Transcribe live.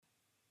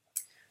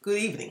Good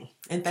evening,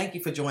 and thank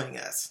you for joining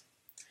us.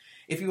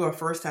 If you are a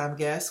first-time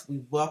guest,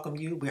 we welcome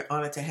you. We're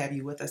honored to have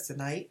you with us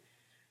tonight.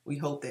 We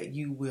hope that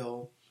you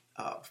will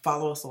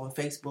follow us on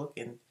Facebook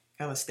and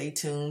kind of stay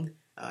tuned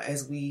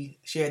as we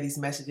share these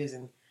messages.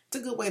 And it's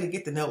a good way to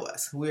get to know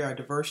us. We are a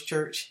diverse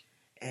church,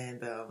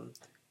 and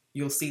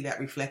you'll see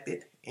that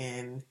reflected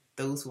in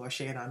those who are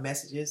sharing our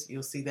messages.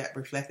 You'll see that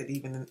reflected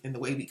even in the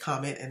way we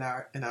comment in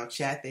our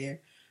chat there.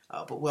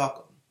 But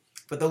welcome.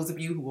 For those of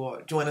you who will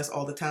join us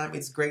all the time,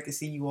 it's great to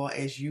see you all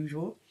as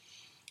usual.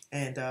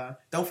 And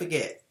don't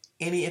forget,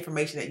 any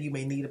information that you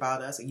may need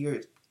about us, or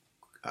you're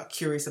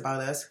curious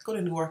about us, go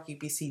to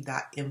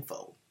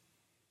newarkupc.info.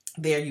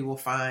 There you will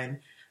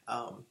find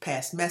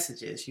past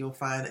messages. You'll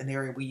find an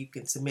area where you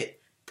can submit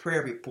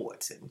prayer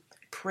reports and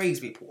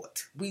praise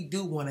reports. We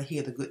do want to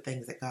hear the good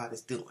things that God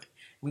is doing.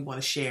 We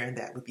want to share in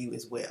that with you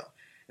as well.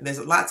 And there's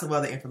lots of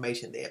other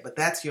information there, but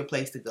that's your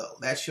place to go.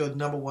 That's your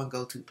number one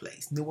go-to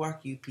place,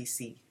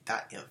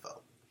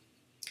 newarkupc.info.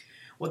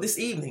 Well, this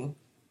evening,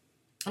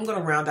 I'm going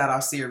to round out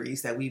our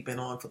series that we've been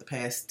on for the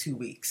past 2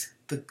 weeks,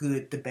 The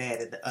Good, the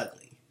Bad, and the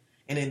Ugly.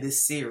 And in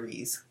this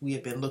series, we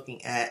have been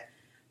looking at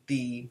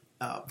the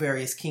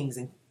various kings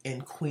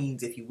and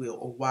queens, if you will,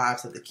 or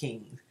wives of the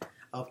kings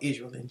of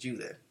Israel and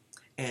Judah,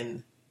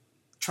 and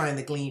trying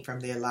to glean from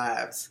their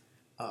lives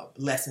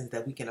lessons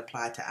that we can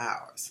apply to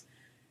ours.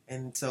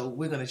 And so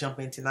we're going to jump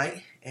in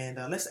tonight, and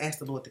let's ask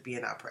the Lord to be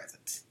in our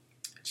presence.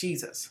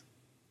 Jesus,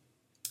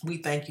 we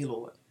thank you,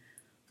 Lord,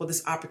 for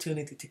this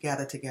opportunity to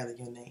gather together in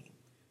your name.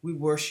 We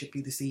worship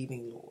you this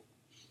evening, Lord.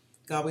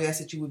 God, we ask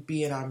that you would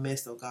be in our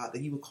midst, oh God,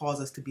 that you would cause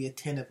us to be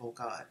attentive, oh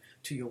God,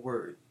 to your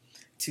word,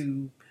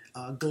 to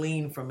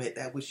glean from it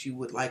that which you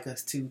would like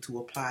us to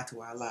apply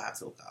to our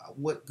lives, oh God.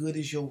 What good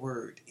is your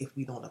word if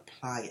we don't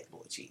apply it,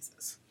 Lord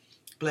Jesus?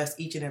 Bless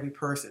each and every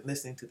person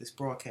listening to this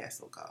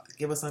broadcast, oh God.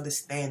 Give us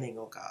understanding,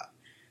 oh God.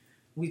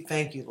 We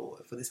thank you,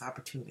 Lord, for this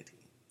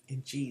opportunity.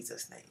 In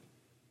Jesus' name,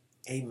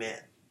 amen.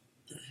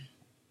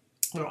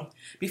 Well,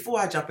 before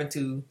I jump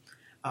into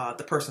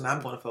the person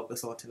I'm going to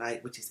focus on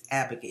tonight, which is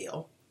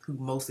Abigail, who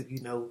most of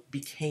you know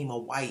became a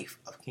wife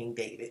of King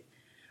David,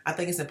 I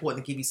think it's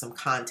important to give you some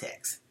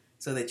context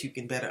so that you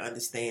can better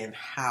understand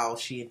how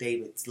she and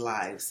David's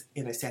lives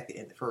intersected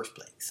in the first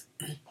place.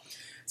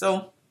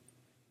 So,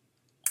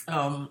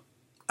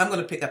 I'm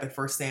going to pick up in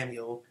 1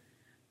 Samuel,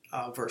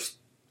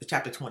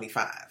 chapter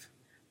 25.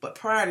 But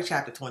prior to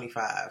chapter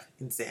 25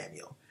 in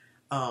Samuel,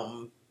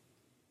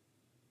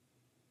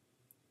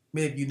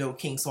 many of you know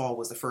King Saul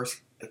was the first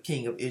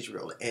king of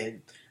Israel,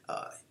 and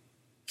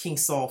King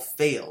Saul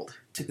failed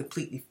to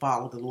completely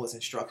follow the Lord's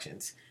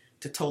instructions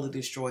to totally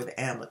destroy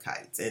the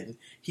Amalekites, and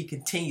he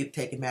continued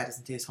taking matters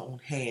into his own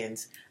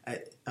hands.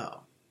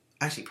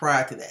 Actually,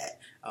 prior to that,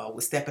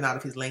 was stepping out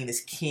of his lane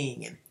as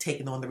king and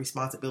taking on the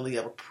responsibility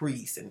of a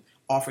priest and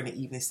offering an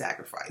evening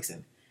sacrifice.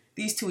 And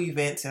these two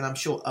events, and I'm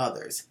sure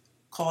others,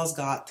 caused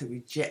God to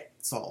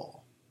reject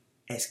Saul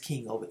as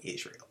king over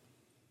Israel.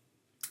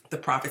 The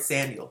prophet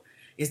Samuel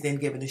is then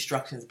given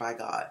instructions by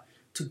God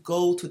to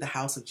go to the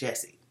house of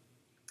Jesse,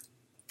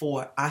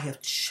 for I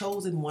have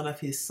chosen one of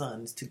his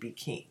sons to be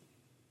king.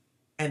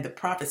 And the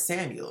prophet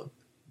Samuel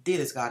did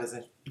as God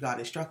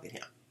instructed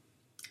him.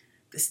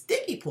 The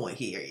sticky point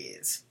here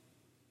is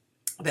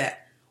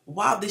that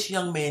while this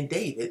young man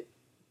David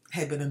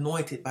had been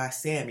anointed by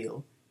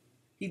Samuel,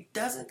 he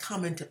doesn't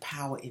come into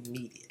power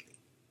immediately.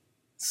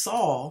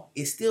 Saul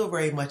is still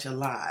very much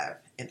alive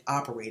and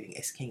operating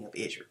as king of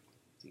Israel.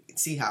 So you can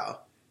see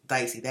how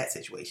dicey that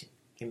situation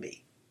can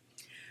be.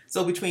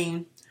 So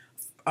between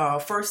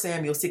 1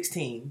 Samuel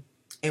 16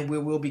 and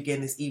where we'll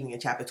begin this evening in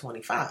chapter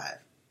 25,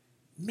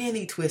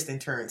 many twists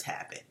and turns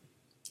happen.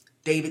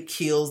 David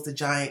kills the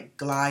giant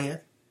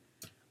Goliath,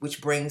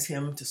 which brings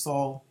him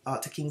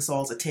to King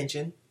Saul's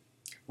attention,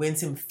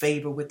 wins him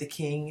favor with the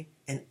king,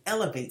 and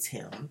elevates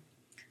him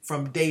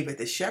from David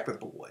the shepherd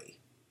boy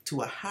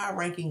to a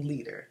high-ranking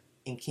leader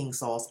in King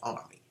Saul's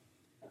army.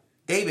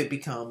 David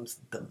becomes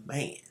the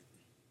man.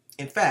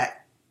 In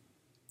fact,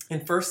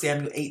 in 1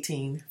 Samuel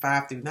 18,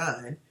 5 through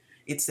 9,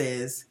 it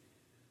says,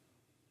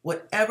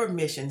 whatever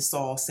mission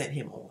Saul sent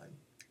him on,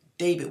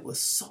 David was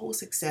so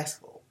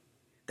successful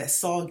that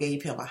Saul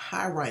gave him a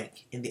high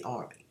rank in the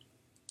army.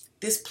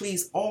 This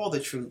pleased all the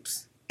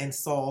troops and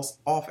Saul's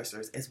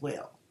officers as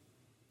well.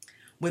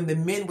 When the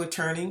men were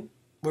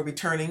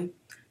returning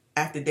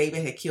after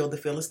David had killed the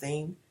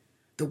Philistine,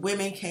 the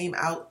women came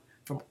out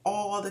from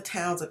all the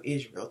towns of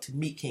Israel to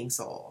meet King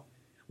Saul,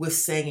 with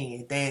singing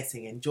and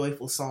dancing and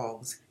joyful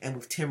songs and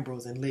with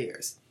timbrels and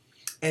lyres.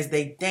 As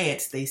they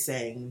danced, they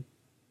sang,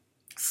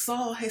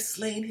 Saul has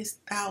slain his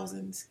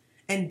thousands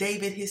and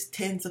David his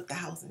tens of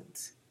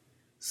thousands.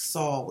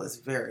 Saul was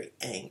very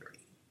angry.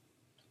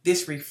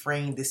 This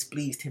refrain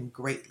displeased him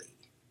greatly.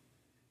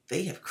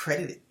 They have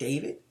credited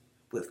David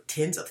with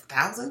tens of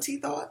thousands, he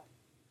thought,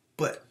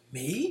 but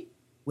me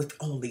with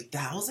only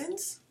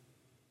thousands?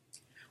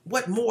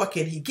 What more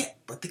can he get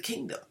but the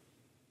kingdom?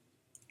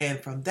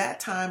 And from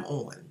that time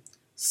on,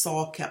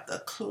 Saul kept a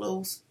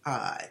close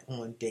eye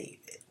on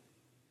David.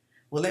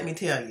 Well, let me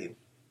tell you,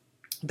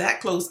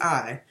 That close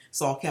eye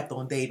Saul kept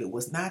on David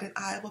was not an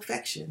eye of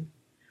affection,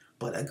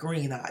 but a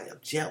green eye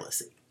of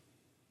jealousy.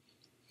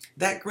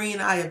 That green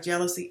eye of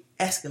jealousy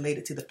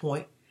escalated to the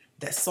point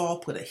that Saul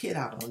put a hit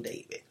out on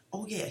David.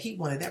 Oh yeah, he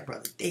wanted that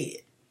brother dead.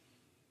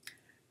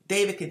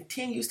 David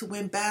continues to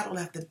win battle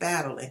after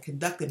battle and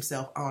conduct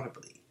himself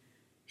honorably.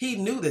 He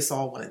knew that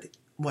Saul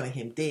wanted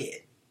him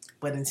dead,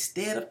 but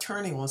instead of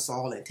turning on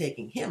Saul and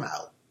taking him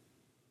out,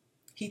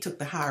 he took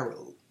the high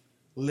road,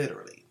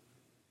 literally,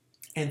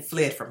 and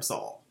fled from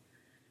Saul.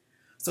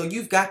 So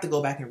you've got to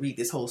go back and read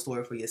this whole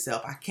story for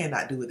yourself. I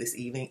cannot do it this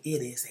evening.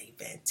 It is a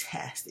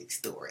fantastic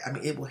story. I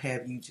mean, it will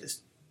have you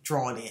just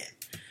drawn in.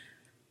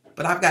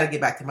 But I've got to get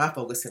back to my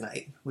focus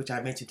tonight, which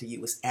I mentioned to you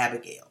was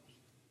Abigail.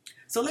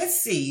 So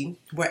let's see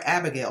where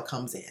Abigail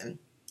comes in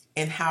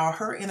and how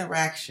her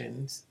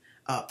interactions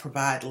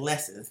provide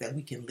lessons that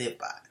we can live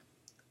by.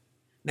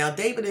 Now,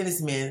 David and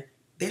his men,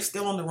 they're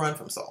still on the run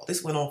from Saul.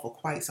 This went on for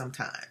quite some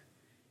time.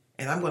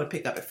 And I'm going to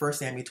pick up at 1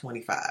 Samuel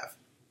 25.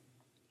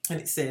 And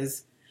it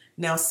says,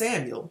 now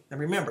Samuel, and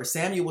remember,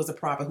 Samuel was a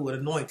prophet who had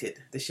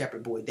anointed the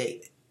shepherd boy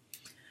David.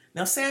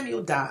 Now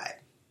Samuel died,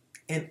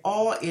 and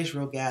all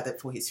Israel gathered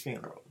for his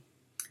funeral.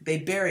 They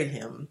buried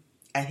him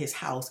at his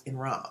house in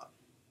Ramah.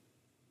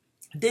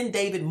 Then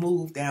David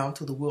moved down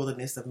to the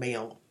wilderness of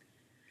Maon.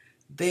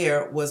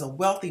 There was a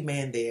wealthy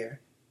man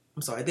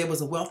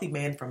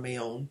from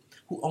Maon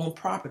who owned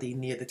property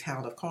near the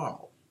town of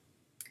Carmel.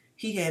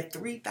 He had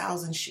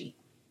 3,000 sheep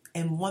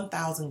and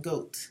 1,000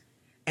 goats,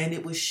 and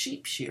it was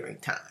sheep shearing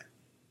time.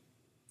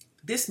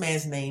 This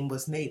man's name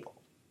was Nabal,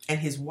 and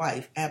his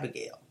wife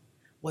Abigail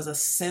was a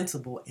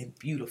sensible and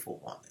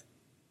beautiful woman.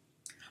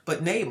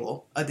 But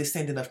Nabal, a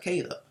descendant of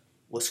Caleb,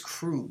 was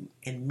crude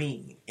and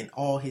mean in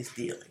all his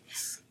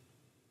dealings.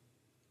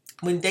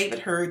 When David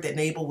heard that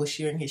Nabal was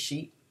shearing his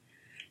sheep,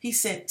 he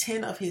sent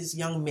 10 of his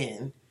young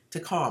men to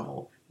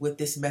Carmel with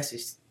this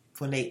message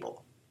for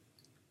Nabal.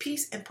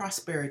 Peace and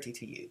prosperity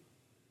to you,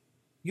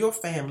 your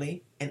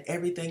family, and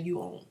everything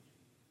you own.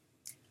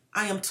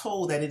 I am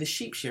told that it is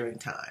sheep shearing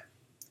time.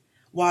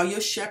 While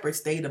your shepherds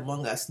stayed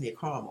among us near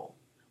Carmel,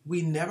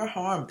 we never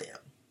harmed them,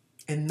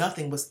 and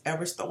nothing was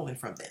ever stolen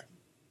from them.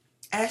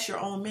 Ask your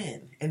own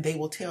men, and they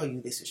will tell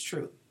you this is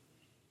true.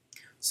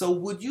 So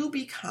would you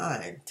be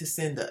kind to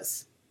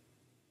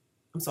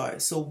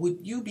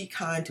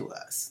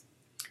us,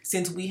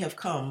 since we have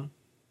come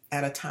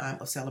at a time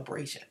of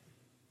celebration?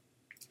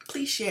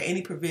 Please share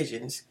any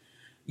provisions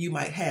you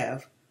might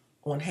have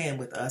on hand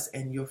with us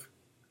and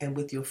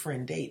with your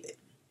friend David.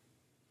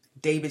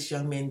 David's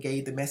young men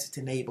gave the message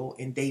to Nabal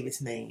in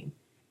David's name,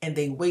 and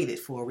they waited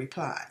for a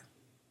reply.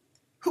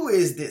 Who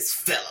is this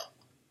fellow?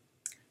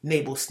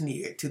 Nabal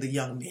sneered to the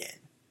young men.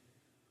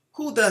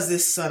 Who does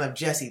this son of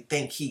Jesse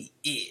think he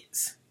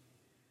is?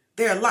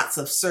 There are lots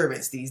of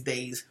servants these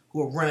days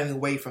who are running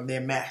away from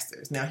their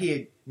masters. Now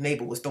here,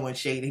 Nabal was throwing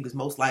shade. He was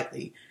most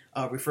likely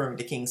referring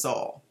to King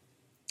Saul.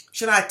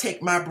 Should I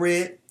take my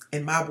bread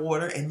and my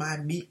water and my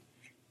meat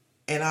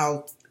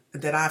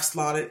that I've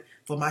slaughtered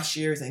for my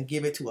shears and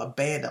give it to a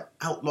band of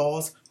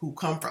outlaws who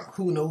come from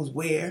who knows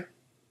where?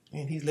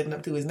 And he's living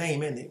up to his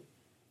name, isn't he?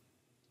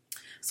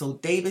 So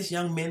David's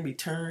young men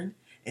returned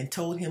and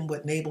told him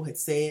what Nabal had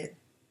said.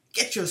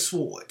 Get your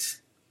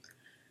swords,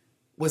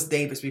 was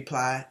David's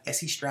reply as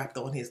he strapped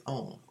on his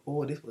own.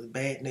 Oh, this was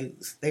bad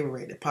news. They were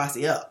ready to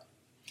posse up.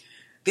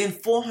 Then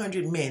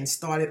 400 men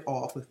started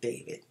off with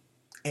David,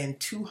 and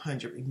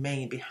 200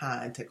 remained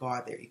behind to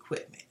guard their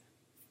equipment.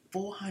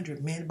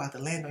 400 men about to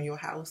land on your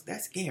house?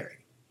 That's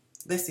scary.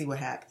 Let's see what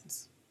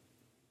happens.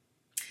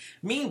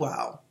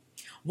 Meanwhile,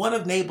 one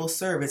of Nabal's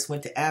servants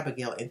went to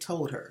Abigail and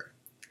told her,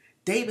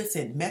 David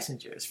sent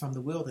messengers from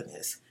the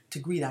wilderness to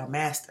greet our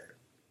master,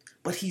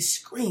 but he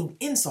screamed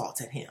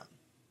insults at him.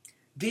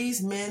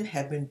 These men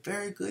have been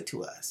very good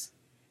to us,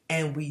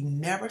 and we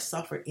never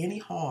suffered any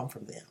harm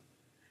from them.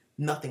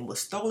 Nothing was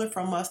stolen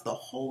from us the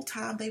whole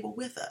time they were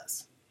with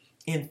us.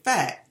 In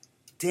fact,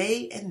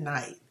 day and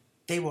night,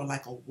 they were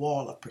like a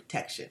wall of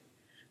protection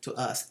to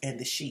us and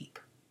the sheep.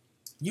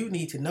 You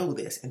need to know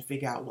this and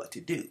figure out what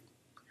to do.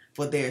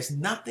 For there's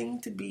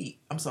going to be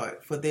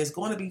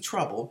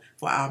trouble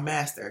for our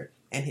master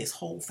and his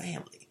whole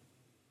family.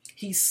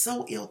 He's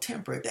so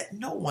ill-tempered that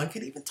no one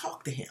can even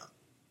talk to him.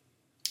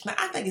 Now,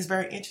 I think it's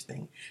very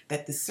interesting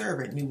that the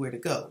servant knew where to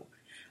go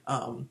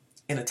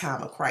in a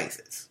time of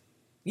crisis.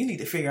 You need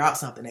to figure out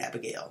something,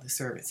 Abigail, the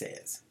servant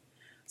says.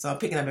 So I'm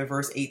picking up at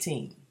verse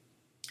 18.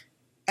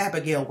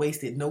 Abigail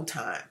wasted no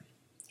time.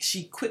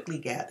 She quickly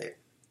gathered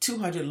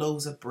 200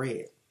 loaves of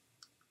bread,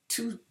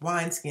 2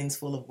 wineskins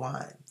full of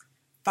wine,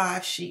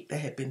 5 sheep that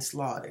had been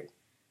slaughtered,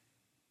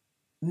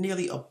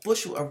 nearly a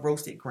bushel of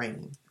roasted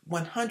grain,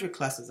 100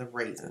 clusters of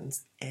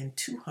raisins, and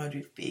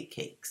 200 fig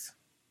cakes.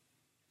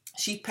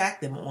 She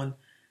packed them on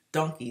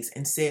donkeys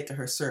and said to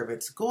her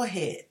servants, Go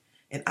ahead,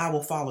 and I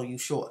will follow you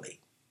shortly.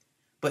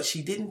 But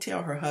she didn't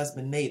tell her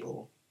husband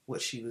Nabal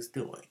what she was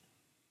doing.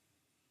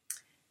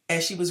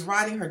 As she was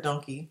riding her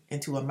donkey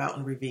into a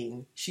mountain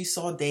ravine, she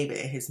saw David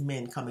and his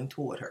men coming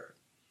toward her.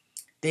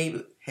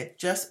 David had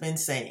just been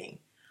saying,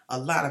 a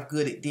lot of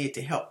good it did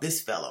to help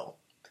this fellow.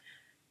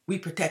 We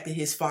protected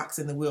his flocks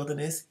in the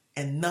wilderness,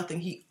 and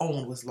nothing he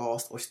owned was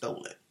lost or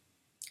stolen.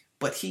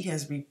 But he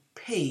has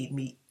repaid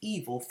me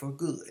evil for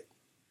good.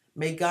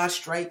 May God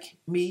strike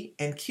me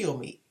and kill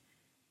me,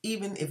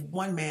 even if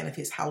one man of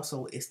his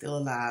household is still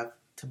alive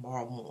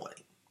tomorrow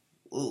morning.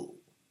 Ooh,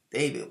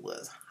 David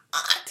was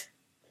hot.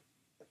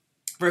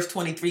 Verse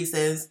 23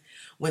 says,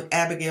 when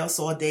Abigail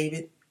saw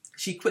David,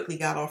 she quickly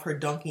got off her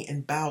donkey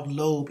and bowed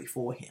low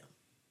before him.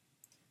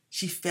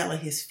 She fell at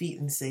his feet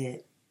and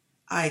said,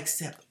 I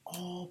accept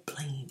all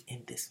blame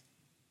in this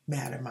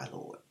matter, my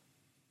lord.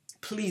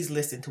 Please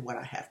listen to what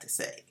I have to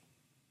say.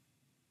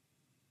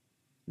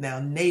 Now,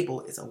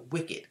 Nabal is a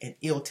wicked and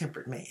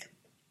ill-tempered man.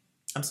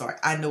 I'm sorry,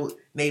 I know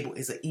Nabal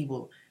is an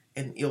evil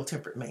and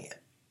ill-tempered man.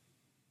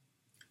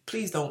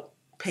 Please don't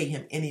pay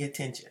him any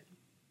attention.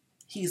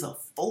 He's a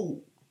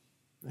fool.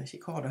 And she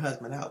called her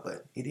husband out,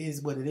 but it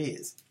is what it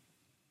is.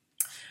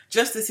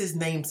 Just as his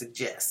name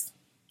suggests.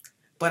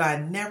 But I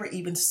never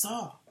even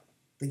saw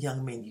the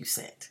young men you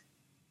sent.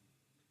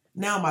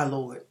 Now, my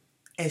lord,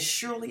 as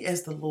surely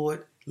as the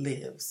Lord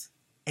lives,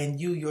 and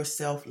you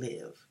yourself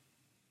live,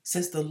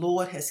 since the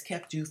Lord has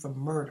kept you from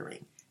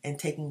murdering and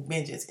taking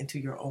vengeance into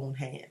your own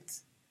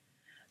hands,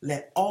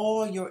 let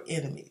all your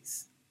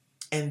enemies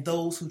and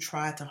those who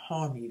try to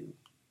harm you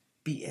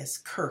be as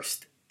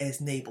cursed as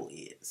Nabal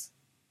is.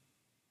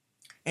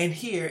 And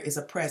here is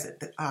a present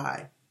that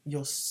I,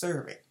 your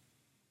servant,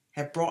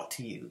 have brought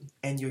to you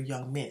and your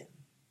young men.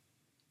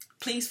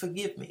 Please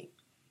forgive me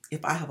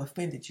if I have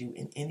offended you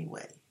in any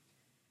way.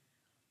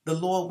 The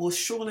Lord will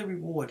surely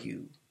reward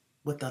you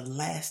with a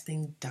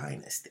lasting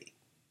dynasty.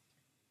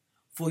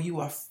 For you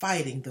are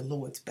fighting the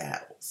Lord's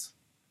battles,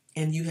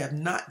 and you have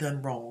not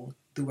done wrong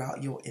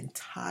throughout your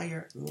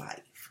entire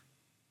life.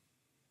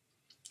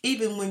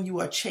 Even when you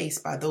are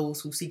chased by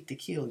those who seek to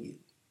kill you,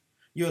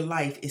 your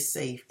life is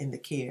safe in the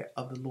care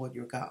of the Lord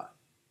your God,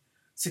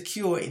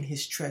 secure in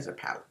his treasure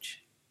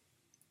pouch.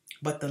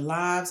 But the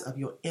lives of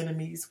your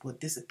enemies will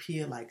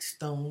disappear like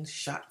stones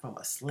shot from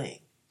a sling.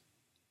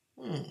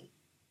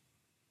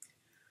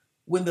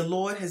 When the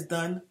Lord has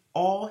done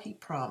all he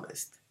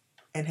promised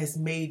and has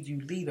made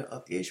you leader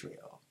of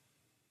Israel,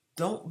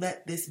 don't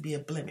let this be a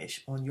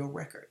blemish on your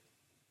record.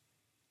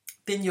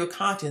 Then your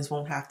conscience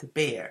won't have to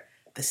bear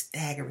the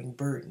staggering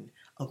burden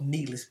of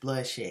needless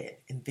bloodshed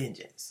and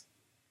vengeance.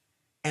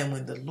 And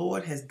when the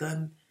Lord has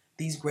done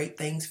these great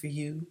things for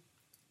you,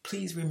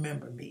 please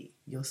remember me,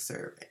 your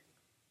servant.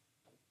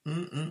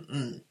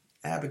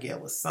 Abigail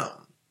was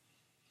something.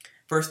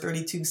 Verse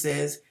 32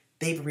 says,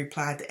 David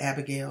replied to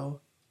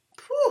Abigail,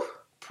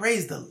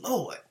 praise the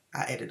Lord.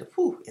 I added a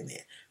 "whew" in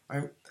there.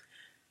 Right?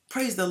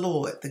 Praise the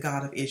Lord, the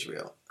God of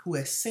Israel, who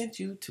has sent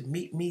you to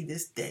meet me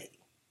this day.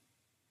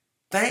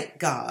 Thank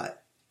God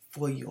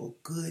for your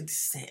good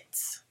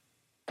sense.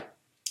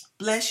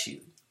 Bless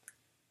you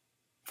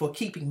for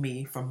keeping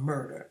me from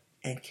murder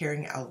and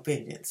carrying out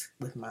vengeance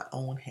with my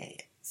own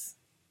hands.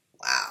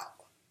 Wow,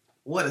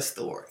 what a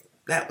story.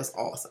 That was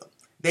awesome.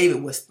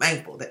 David was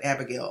thankful that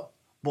Abigail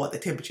brought the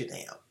temperature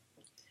down.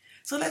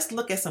 So let's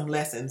look at some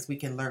lessons we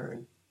can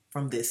learn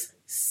from this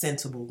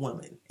sensible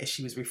woman, as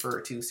she was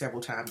referred to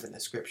several times in the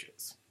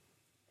scriptures.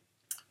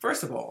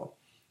 First of all,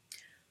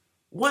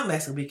 one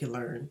lesson we can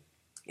learn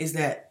is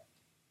that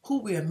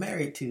who we are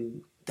married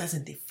to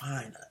doesn't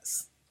define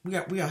us.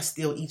 We are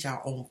still each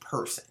our own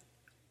person.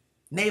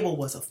 Nabal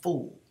was a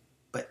fool,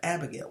 but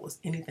Abigail was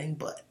anything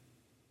but.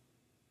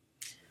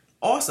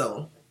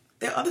 Also,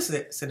 there are other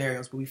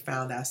scenarios where we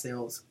found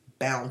ourselves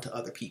bound to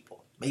other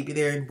people. Maybe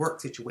they're in work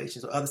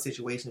situations or other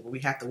situations where we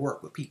have to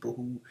work with people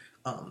who,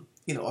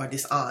 are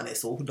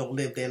dishonest or who don't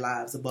live their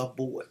lives above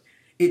board.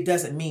 It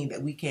doesn't mean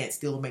that we can't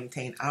still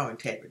maintain our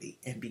integrity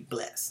and be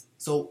blessed.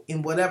 So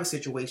in whatever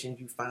situation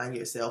you find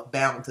yourself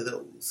bound to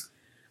those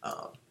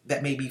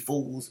that may be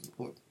fools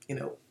or,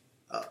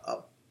 a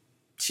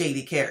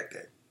shady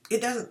character,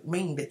 it doesn't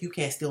mean that you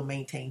can't still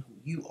maintain who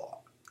you are.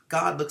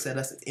 God looks at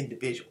us as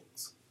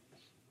individuals.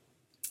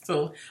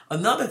 So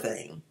another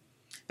thing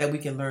that we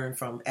can learn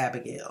from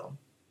Abigail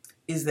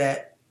is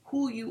that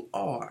who you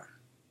are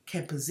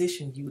can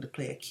position you to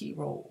play a key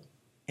role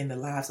in the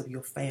lives of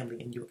your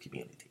family and your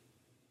community.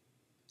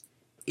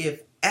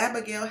 If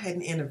Abigail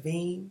hadn't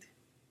intervened,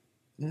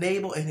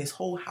 Nabal and his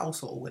whole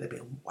household would have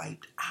been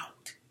wiped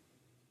out.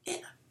 Yeah.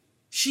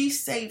 She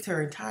saved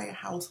her entire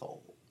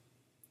household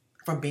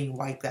from being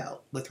wiped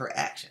out with her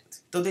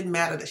actions. So it didn't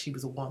matter that she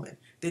was a woman.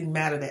 It didn't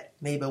matter that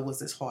Nabal was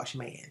this harsh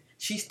man.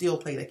 She still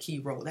played a key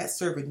role. That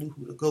servant knew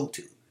who to go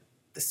to.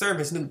 The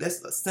servants knew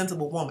that's a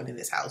sensible woman in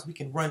this house. We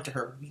can run to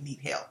her when we need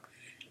help.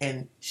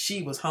 And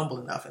she was humble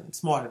enough and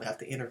smart enough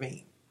to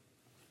intervene.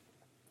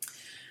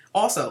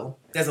 Also,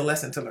 there's a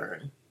lesson to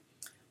learn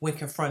when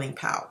confronting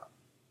power.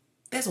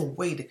 There's a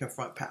way to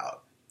confront power.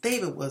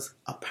 David was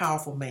a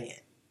powerful man,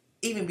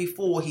 even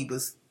before he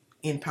was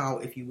in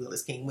power, if you will,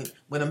 as king.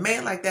 When a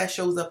man like that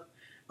shows up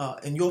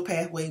in your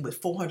pathway with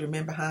 400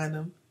 men behind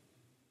him,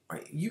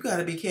 right, you got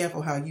to be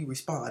careful how you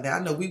respond. Now, I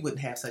know we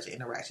wouldn't have such an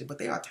interaction, but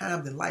there are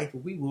times in life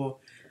where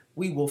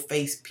we will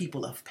face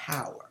people of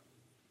power.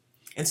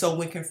 And so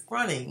when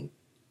confronting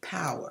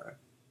power,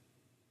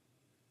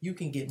 you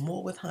can get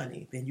more with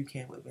honey than you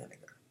can with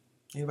vinegar.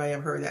 Anybody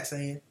ever heard that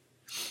saying?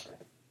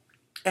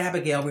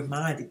 Abigail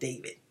reminded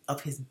David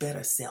of his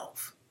better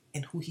self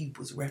and who he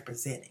was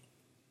representing.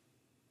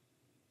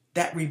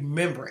 That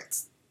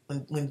remembrance,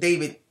 when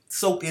David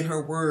soaked in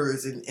her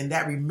words, and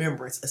that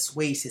remembrance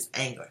assuaged his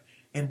anger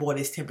and brought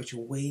his temperature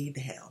way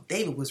down.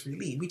 David was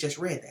relieved. We just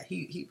read that.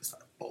 He was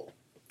like, oh,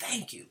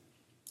 thank you.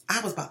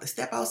 I was about to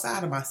step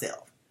outside of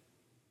myself.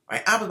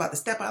 Right? I was about to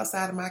step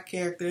outside of my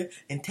character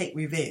and take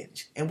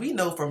revenge. And we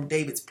know from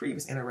David's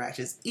previous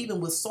interactions,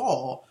 even with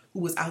Saul, who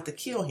was out to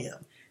kill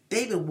him,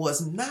 David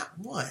was not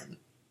one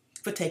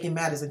for taking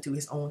matters into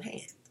his own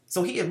hands.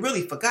 So he had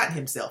really forgotten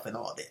himself in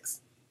all this.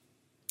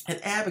 And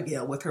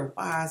Abigail, with her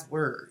wise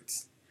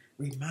words,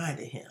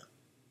 reminded him,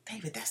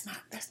 David, that's not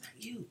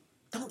you.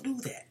 Don't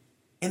do that.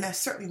 And that's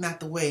certainly not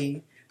the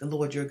way the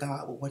Lord your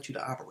God will want you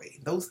to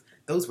operate. Those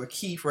were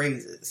key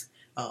phrases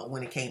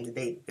when it came to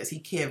David, because he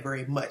cared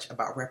very much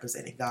about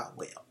representing God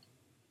well.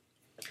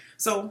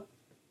 So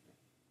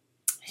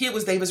here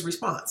was David's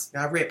response.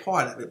 Now, I read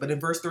part of it, but in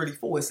verse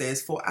 34 it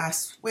says, "For I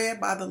swear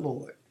by the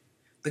Lord,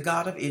 the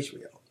God of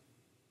Israel,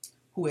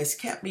 who has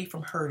kept me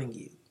from hurting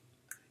you,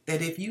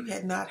 that if you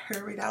had not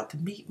hurried out to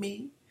meet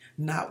me,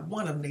 not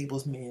one of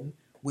Nabal's men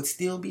would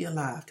still be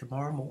alive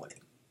tomorrow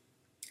morning."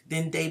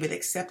 Then David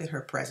accepted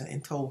her present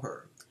and told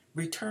her,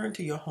 "Return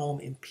to your home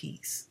in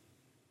peace.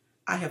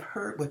 I have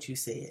heard what you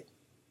said.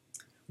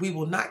 We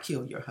will not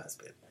kill your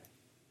husband."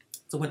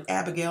 So when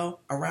Abigail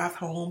arrived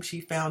home,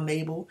 she found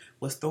Nabal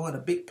was throwing a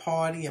big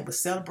party and was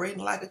celebrating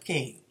like a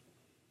king.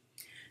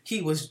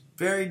 He was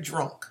very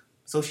drunk,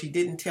 so she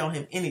didn't tell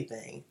him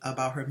anything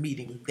about her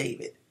meeting with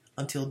David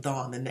until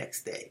dawn the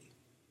next day.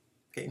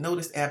 Okay,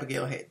 notice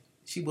Abigail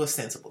she was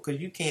sensible,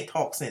 because you can't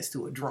talk sense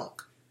to a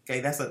drunk.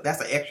 Okay, that's an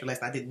extra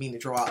lesson I didn't mean to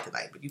draw out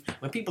tonight. But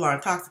when people are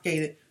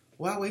intoxicated,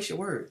 why waste your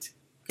words?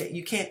 Okay,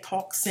 you can't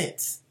talk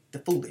sense to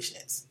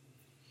foolishness.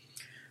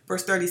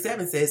 Verse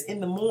 37 says,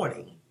 "In the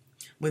morning,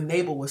 when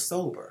Nabal was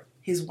sober,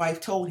 his wife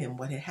told him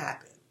what had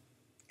happened.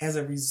 As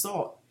a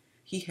result,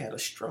 he had a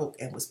stroke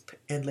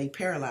and lay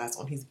paralyzed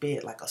on his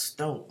bed like a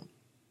stone.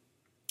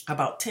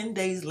 About 10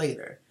 days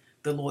later,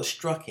 the Lord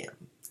struck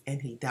him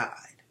and he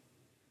died."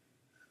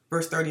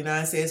 Verse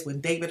 39 says, "When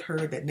David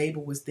heard that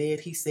Nabal was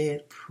dead, he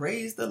said,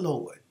 'Praise the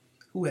Lord,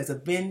 who has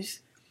avenged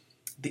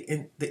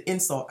the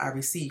insult I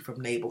received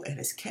from Nabal and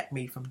has kept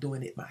me from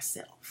doing it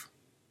myself.'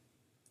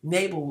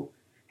 Nabal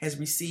has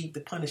received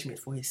the punishment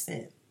for his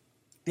sin."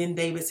 Then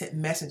David sent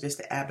messengers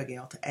to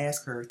Abigail to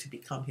ask her to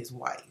become his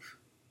wife.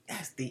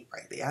 That's deep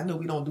right there. I know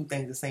we don't do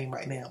things the same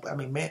right now, but I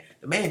mean,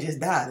 the man just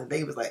died, and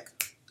David's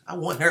like, I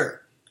want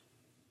her.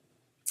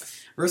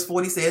 Verse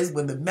 40 says,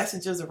 "When the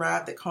messengers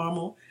arrived at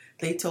Carmel,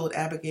 they told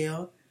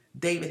Abigail,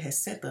 'David has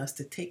sent us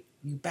to take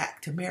you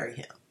back to marry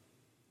him.'"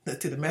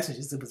 To the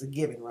messengers, it was a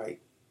given,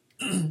 right?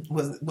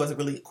 wasn't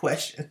really a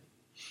question.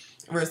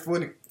 Verse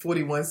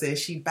 41 says,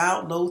 "She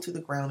bowed low to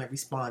the ground and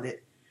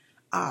responded,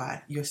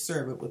 'I, your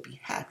servant, would be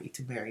happy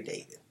to marry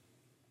David.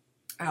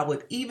 I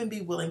would even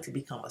be willing to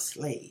become a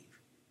slave,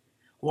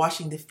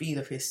 washing the feet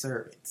of his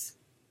servants.'"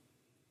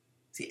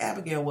 See,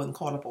 Abigail wasn't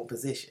caught up on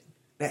position.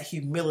 That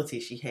humility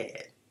she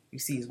had, you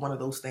see, is one of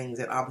those things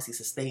that obviously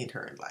sustained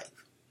her in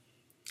life.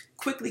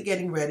 Quickly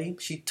getting ready,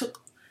 she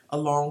took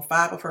along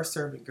 5 of her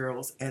servant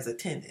girls as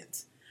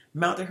attendants,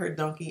 mounted her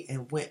donkey,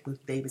 and went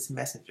with David's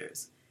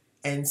messengers.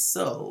 And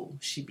so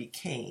she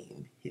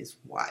became his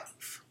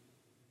wife.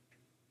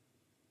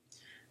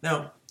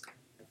 Now,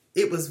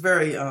 it was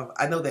very,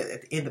 I know that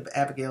at the end of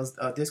Abigail's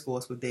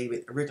discourse with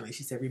David, originally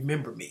she said,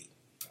 "Remember me."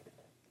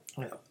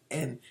 You know,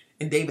 and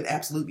David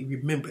absolutely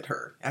remembered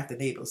her after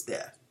Nabal's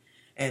death.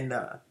 And,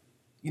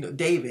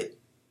 David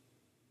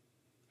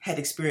had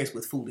experience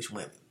with foolish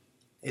women.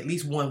 At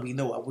least one we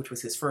know of, which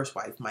was his first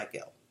wife,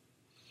 Michal.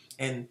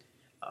 And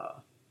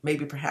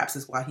maybe perhaps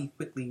that's why he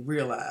quickly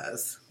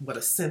realized what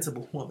a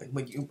sensible woman.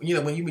 When you're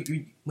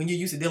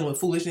used to dealing with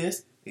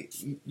foolishness,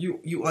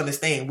 you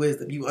understand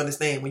wisdom. You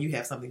understand when you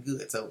have something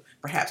good. So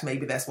perhaps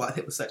maybe that's why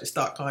there was such a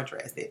stark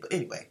contrast there. But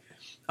anyway,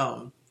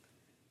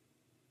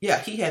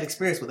 he had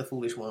experience with a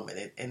foolish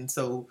woman,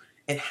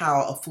 and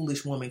how a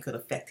foolish woman could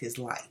affect his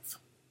life.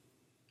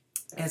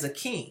 As a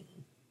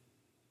king,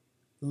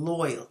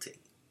 loyalty,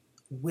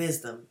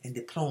 wisdom, and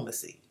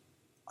diplomacy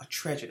are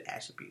treasured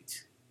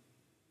attributes.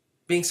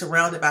 Being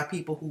surrounded by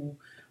people who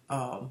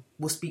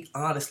will speak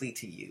honestly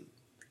to you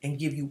and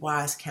give you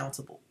wise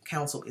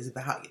counsel is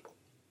valuable.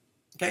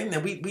 Okay,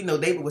 now we know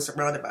David was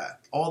surrounded by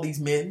all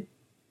these men.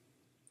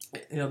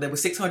 There were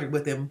 600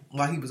 with him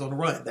while he was on the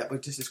run. That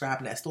was just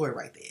describing that story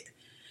right there.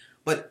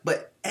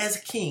 But as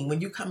a king,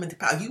 when you come into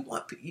power, you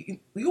want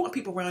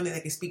people around there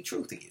that can speak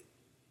truth to you.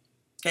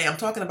 Okay, I'm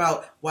talking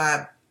about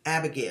why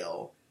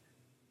Abigail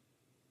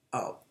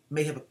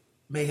may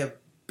have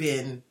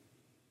been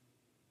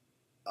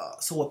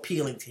so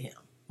appealing to him,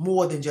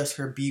 more than just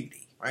her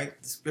beauty,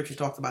 right? The scripture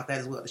talks about that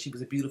as well, that she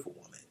was a beautiful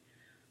woman.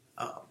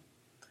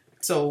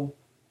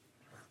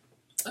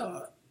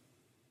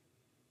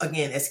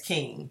 Again, as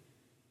king,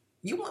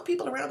 You want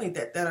people around you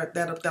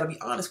that'll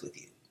be honest with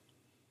you,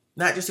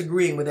 not just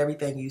agreeing with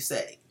everything you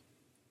say.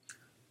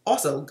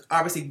 Also,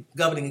 obviously,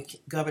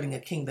 governing a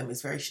kingdom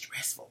is very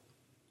stressful,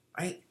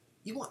 right?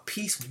 You want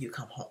peace when you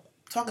come home.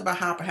 Talking about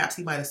how perhaps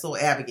he might have sold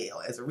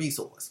Abigail as a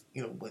resource.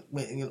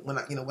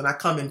 When I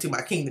come into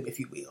my kingdom, if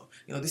you will,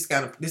 this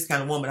kind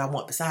of woman I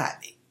want beside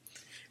me.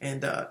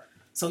 And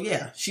so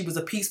yeah, she was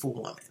a peaceful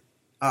woman.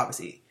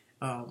 Obviously,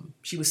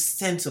 she was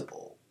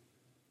sensible.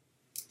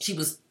 She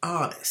was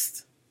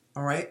honest.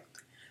 All right.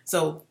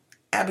 So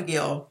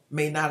Abigail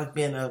may not have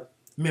been a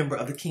member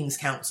of the king's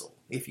council,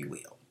 if you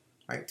will.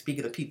 Right.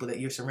 Speaking of people that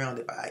you're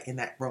surrounded by in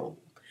that role,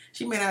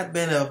 she may not have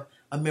been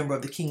a member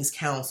of the king's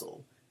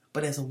council,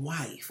 but as a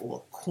wife or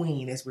a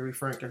queen, as we're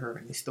referring to her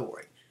in the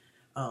story,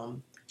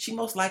 she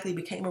most likely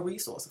became a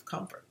resource of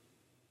comfort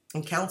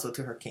and counsel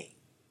to her king.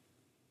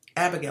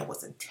 Abigail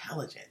was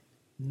intelligent,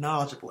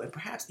 knowledgeable, and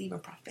perhaps even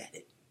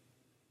prophetic.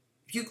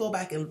 If you go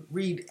back and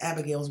read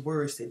Abigail's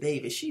words to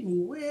David, she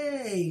knew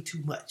way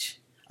too much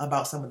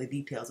about some of the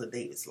details of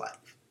David's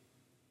life.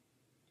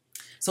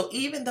 So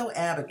even though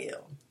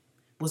Abigail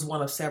was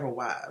one of several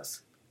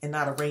wives and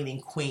not a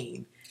reigning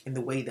queen in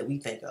the way that we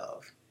think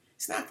of,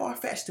 it's not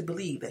far-fetched to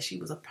believe that she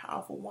was a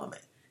powerful woman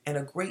and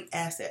a great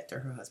asset to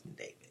her husband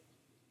David.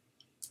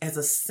 As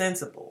a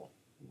sensible,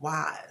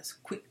 wise,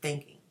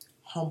 quick-thinking,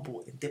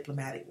 humble, and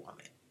diplomatic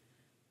woman,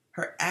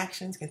 her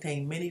actions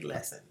contain many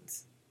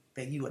lessons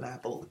that you and I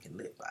both can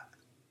live by.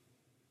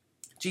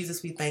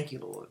 Jesus, we thank you,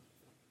 Lord,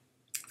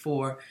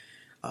 for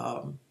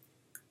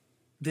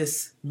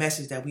this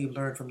message that we've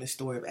learned from this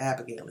story of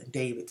Abigail and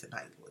David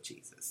tonight, Lord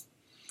Jesus.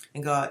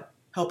 And God,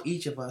 help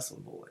each of us,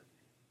 oh Lord,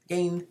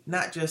 gain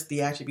not just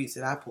the attributes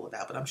that I pulled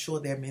out, but I'm sure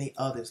there are many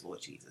others,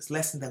 Lord Jesus,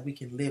 lessons that we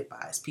can live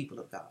by as people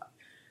of God.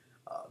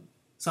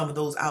 Some of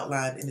those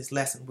outlined in this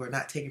lesson, we're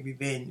not taking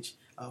revenge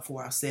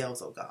for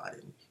ourselves, oh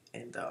God,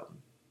 and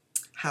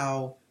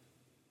how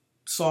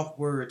soft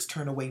words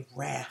turn away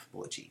wrath,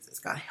 Lord Jesus.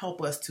 God,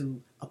 help us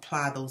to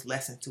apply those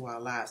lessons to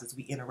our lives as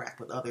we interact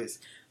with others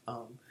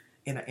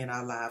in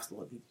our lives,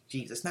 Lord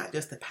Jesus. Not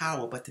just the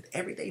power, but to the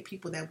everyday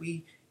people that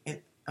we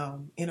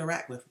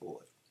interact with,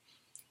 Lord.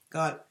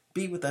 God,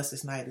 be with us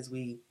this night as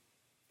we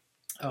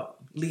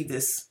leave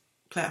this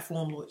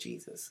platform, Lord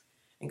Jesus.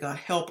 And God,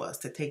 help us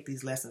to take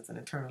these lessons and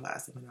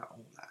internalize them in our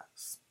own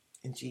lives.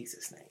 In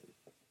Jesus' name.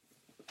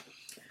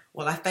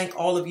 Well, I thank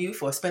all of you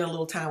for spending a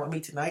little time with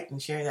me tonight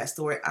and sharing that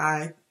story.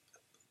 I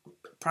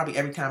probably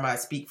every time I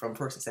speak from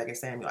 1st and 2nd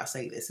Samuel, I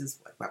say these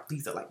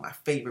are like my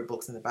favorite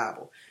books in the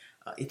Bible,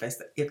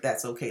 if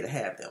that's okay to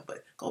have them.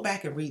 But go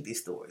back and read these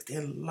stories.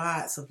 There are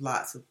lots of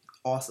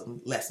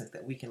awesome lessons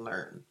that we can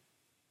learn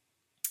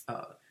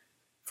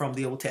from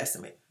the Old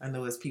Testament. I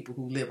know as people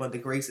who live under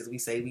grace, as we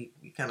say, we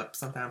kind of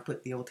sometimes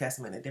put the Old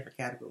Testament in a different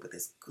category, but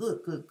it's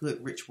good,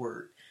 rich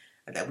word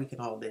that we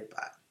can all live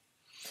by.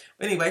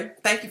 But anyway,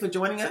 thank you for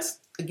joining us.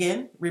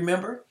 Again,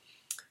 remember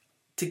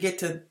to get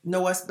to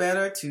know us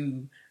better,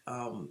 to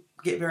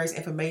get various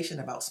information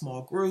about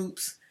small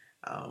groups,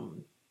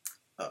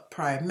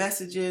 prior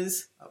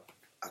messages,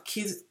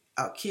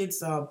 our kids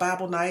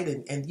Bible night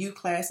and youth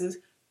classes.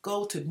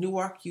 Go to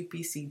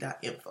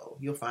newarkupc.info.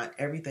 You'll find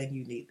everything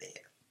you need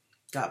there.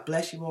 God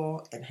bless you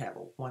all and have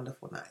a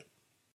wonderful night.